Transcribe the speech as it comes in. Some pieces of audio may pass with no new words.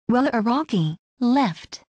Hauraki,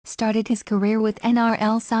 left, started his career with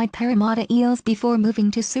NRL side Parramatta Eels before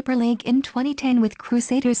moving to Super League in 2010 with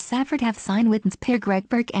Crusaders. Salford have signed Widnes pair Greg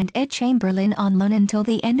Burke and Chamberlain on loan until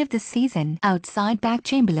the end of the season. Outside back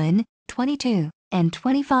Chamberlain, 22, and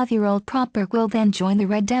 25-year-old prop Burke will then join the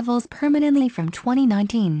Red Devils permanently from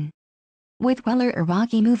 2019. With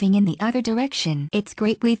Hauraki moving in the other direction, it's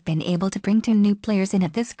great we've been able to bring 2 new players in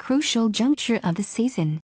at this crucial juncture of the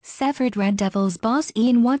season, Salford Red Devils boss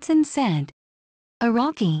Ian Watson said.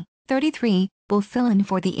 Hauraki, 33, will fill in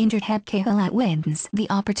for the injured Heb Cahill at Widnes. The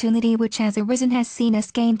opportunity which has arisen has seen us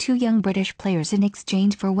gain 2 young British players in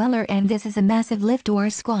exchange for Weller, and this is a massive lift to our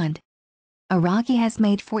squad. Hauraki has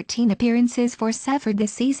made 14 appearances for Salford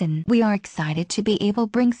this season. We are excited to be able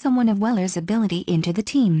to bring someone of Weller's ability into the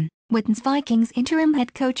team, Widnes Vikings interim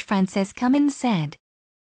head coach Francis Cummins said.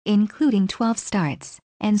 Including 12 starts,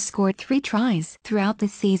 and scored 3 tries throughout the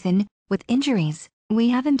season. With injuries, we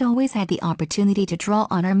haven't always had the opportunity to draw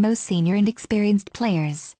on our most senior and experienced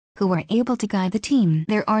players, who are able to guide the team.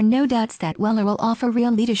 There are no doubts that Weller will offer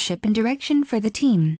real leadership and direction for the team.